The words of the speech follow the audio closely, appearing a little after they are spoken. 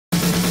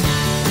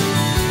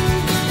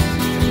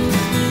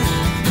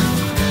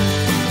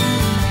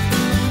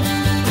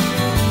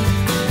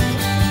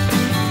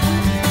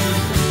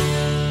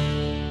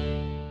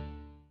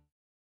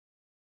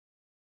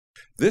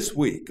This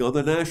week on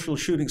the National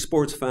Shooting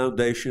Sports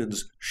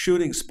Foundation's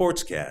Shooting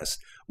Sportscast,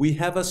 we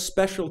have a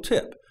special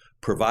tip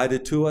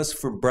provided to us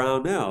from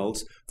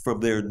Brownells from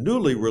their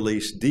newly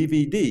released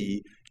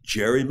DVD,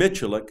 Jerry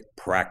Miculek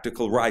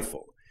Practical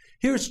Rifle.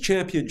 Here's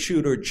champion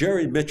shooter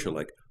Jerry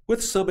Miculek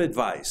with some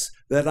advice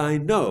that I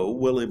know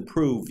will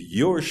improve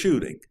your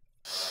shooting.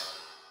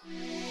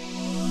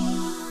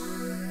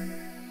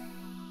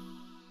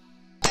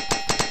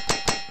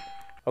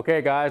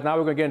 Okay guys, now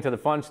we're going to get into the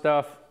fun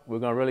stuff. We're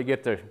going to really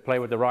get to play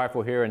with the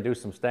rifle here and do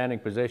some standing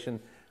position.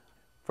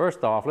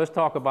 First off, let's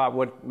talk about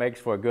what makes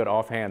for a good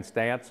offhand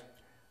stance.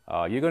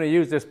 You're going to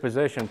use this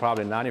position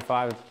probably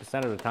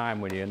 95% of the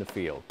time when you're in the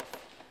field.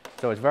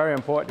 So it's very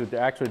important to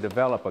actually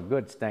develop a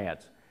good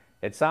stance.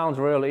 It sounds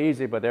real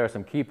easy, but there are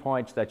some key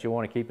points that you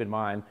want to keep in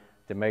mind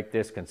to make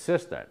this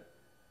consistent.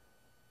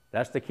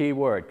 That's the key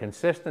word,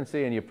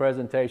 consistency in your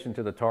presentation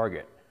to the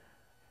target.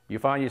 You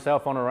find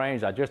yourself on a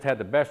range, I just had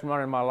the best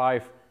run in my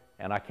life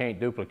and I can't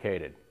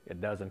duplicate it. It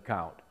doesn't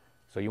count.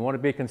 So you want to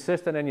be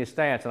consistent in your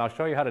stance, and I'll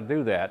show you how to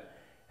do that.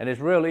 And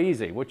it's real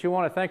easy. What you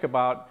want to think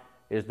about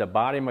is the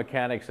body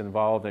mechanics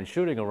involved in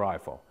shooting a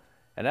rifle.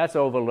 And that's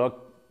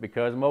overlooked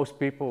because most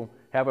people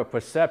have a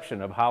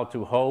perception of how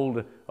to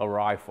hold a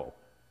rifle,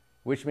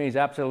 which means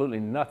absolutely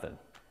nothing.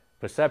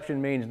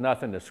 Perception means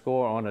nothing. The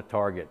score on the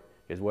target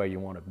is where you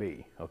want to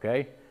be,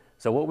 okay?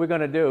 So what we're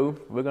going to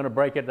do, we're going to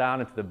break it down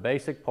into the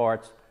basic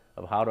parts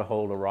of how to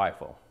hold a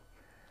rifle.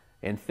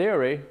 In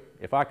theory,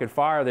 if I could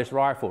fire this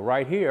rifle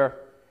right here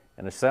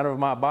in the center of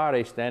my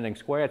body, standing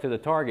square to the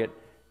target,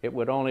 it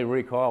would only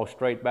recoil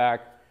straight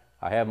back.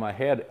 I have my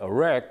head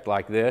erect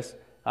like this.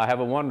 I have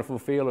a wonderful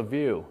field of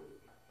view.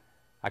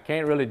 I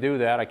can't really do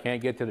that. I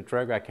can't get to the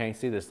trigger. I can't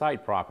see the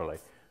sight properly.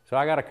 So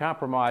I got to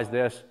compromise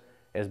this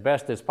as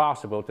best as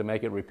possible to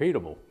make it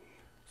repeatable.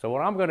 So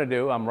what I'm going to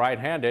do, I'm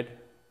right-handed.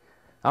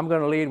 I'm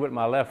going to lead with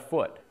my left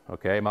foot.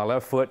 Okay, my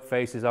left foot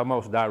faces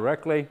almost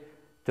directly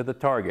to the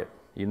target.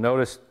 You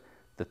notice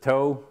the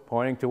toe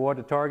pointing toward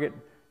the target,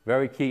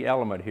 very key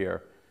element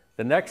here.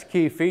 The next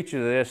key feature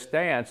of this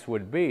stance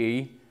would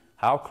be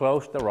how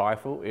close the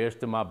rifle is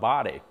to my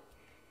body.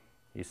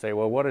 You say,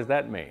 well, what does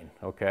that mean?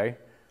 Okay,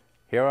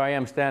 here I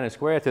am standing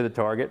square to the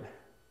target,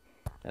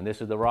 and this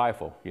is the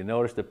rifle. You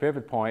notice the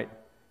pivot point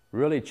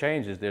really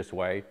changes this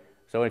way,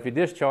 so if you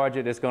discharge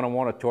it, it's going to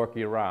want to torque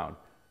you around.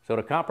 So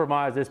to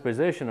compromise this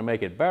position and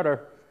make it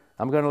better,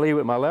 I'm going to lead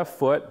with my left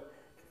foot,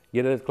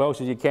 get it as close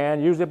as you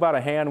can, usually about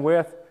a hand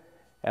width,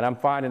 and I'm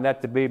finding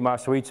that to be my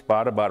sweet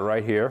spot about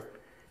right here.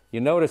 You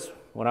notice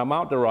when I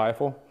mount the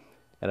rifle,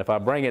 and if I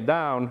bring it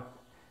down,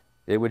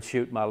 it would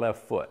shoot my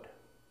left foot.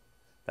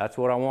 That's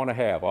what I want to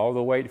have, all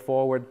the weight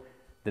forward,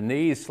 the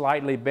knees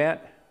slightly bent.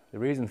 The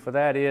reason for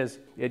that is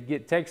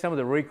it takes some of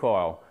the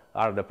recoil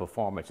out of the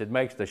performance. It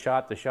makes the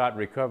shot-to-shot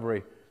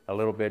recovery a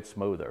little bit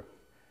smoother.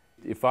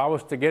 If I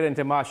was to get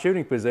into my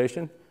shooting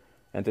position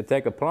and to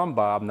take a plumb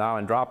bob now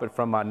and drop it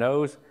from my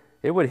nose,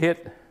 it would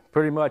hit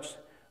pretty much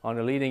on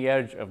the leading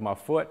edge of my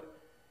foot.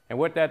 And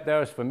what that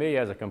does for me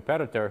as a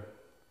competitor,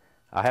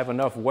 I have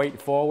enough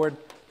weight forward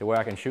to where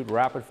I can shoot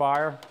rapid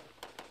fire.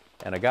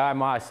 And a guy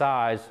my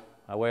size,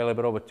 I weigh a little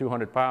bit over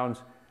 200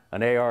 pounds,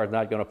 an AR is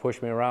not going to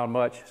push me around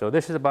much. So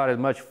this is about as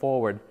much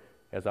forward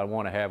as I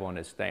want to have on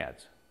this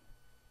stance.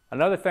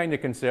 Another thing to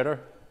consider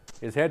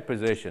is head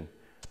position.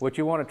 What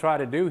you want to try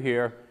to do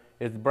here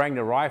is bring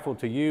the rifle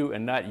to you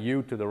and not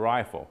you to the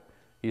rifle.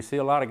 You see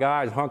a lot of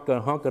guys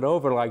hunkered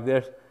over like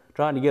this,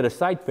 trying to get a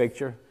sight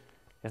picture.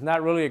 It's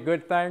not really a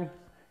good thing.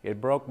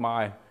 It broke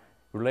my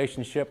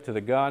relationship to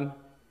the gun.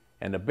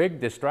 And the big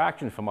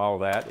distraction from all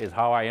that is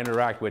how I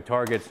interact with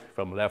targets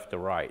from left to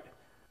right.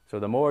 So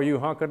the more you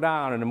hunker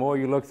down and the more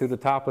you look through the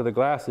top of the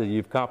glasses,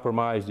 you've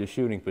compromised your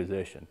shooting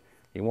position.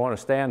 You want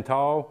to stand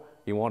tall.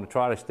 You want to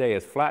try to stay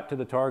as flat to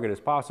the target as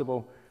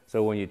possible.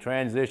 So when you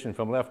transition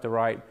from left to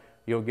right,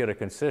 you'll get a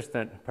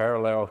consistent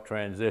parallel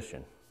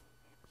transition.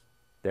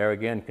 There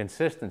again,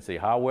 consistency.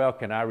 How well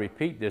can I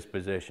repeat this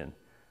position?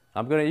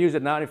 I'm going to use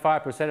it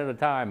 95% of the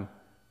time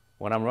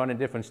when I'm running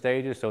different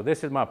stages. So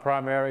this is my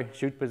primary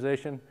shoot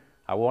position.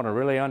 I want to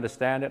really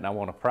understand it, and I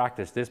want to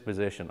practice this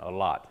position a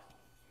lot.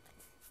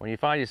 When you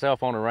find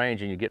yourself on the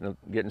range and you're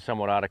getting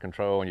somewhat out of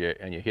control and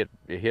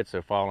your hits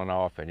are falling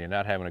off and you're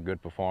not having a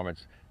good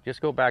performance,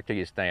 just go back to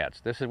your stance.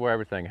 This is where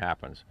everything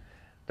happens.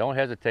 Don't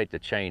hesitate to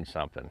change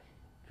something.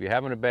 If you're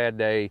having a bad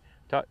day,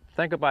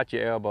 think about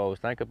your elbows,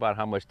 think about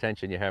how much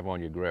tension you have on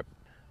your grip.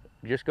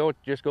 Just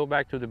go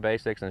back to the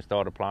basics and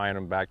start applying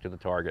them back to the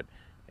target,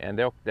 and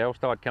they'll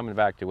start coming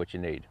back to what you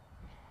need.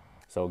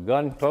 So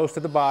gun close to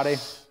the body,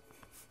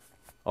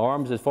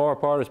 arms as far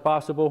apart as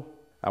possible.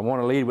 I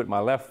want to lead with my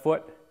left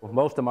foot.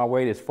 Most of my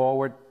weight is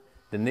forward,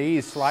 the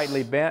knees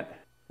slightly bent,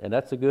 and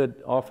that's a good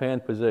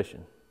offhand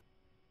position.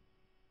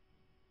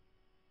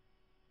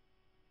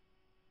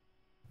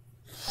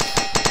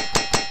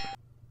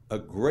 A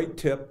great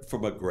tip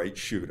from a great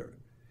shooter.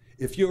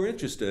 If you're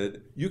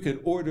interested, you can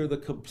order the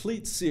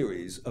complete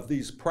series of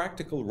these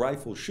practical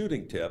rifle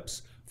shooting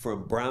tips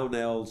from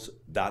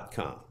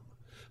Brownells.com.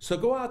 So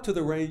go out to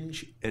the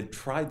range and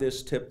try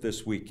this tip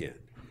this weekend.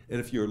 And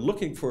if you're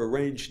looking for a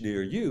range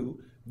near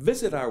you,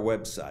 visit our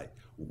website,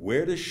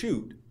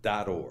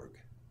 wheretoshoot.org.